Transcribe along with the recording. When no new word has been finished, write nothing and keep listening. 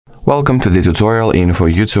Welcome to the tutorial info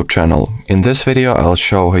YouTube channel. In this video, I'll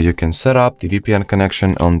show how you can set up the VPN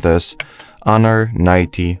connection on this Honor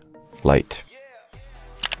 90 Lite.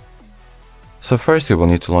 So first you will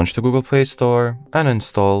need to launch the Google Play Store and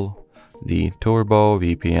install the Turbo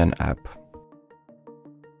VPN app.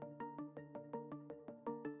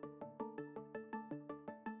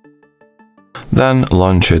 Then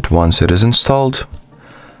launch it once it is installed.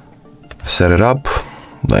 Set it up,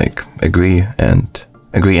 like agree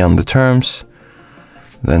on the terms,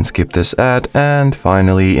 then skip this ad, and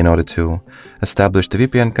finally, in order to establish the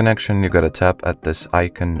VPN connection, you gotta tap at this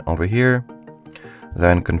icon over here,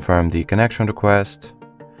 then confirm the connection request,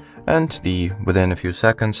 and within a few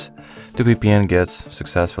seconds the VPN gets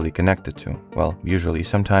successfully connected to. Well, usually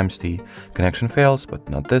sometimes the connection fails, but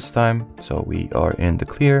not this time, so we are in the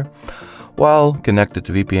clear. While connected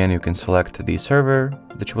to VPN, you can select the server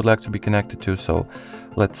that you would like to be connected to. So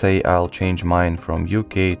let's say I'll change mine from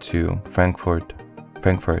UK to Frankfurt,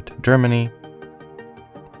 Germany.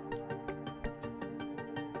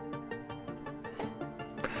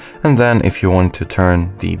 And then if you want to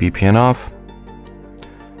turn the VPN off,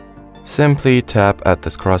 simply tap at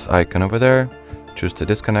this cross icon over there, choose the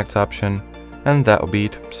disconnect option, and that will be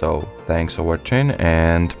it. So thanks for watching,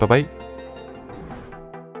 and bye bye.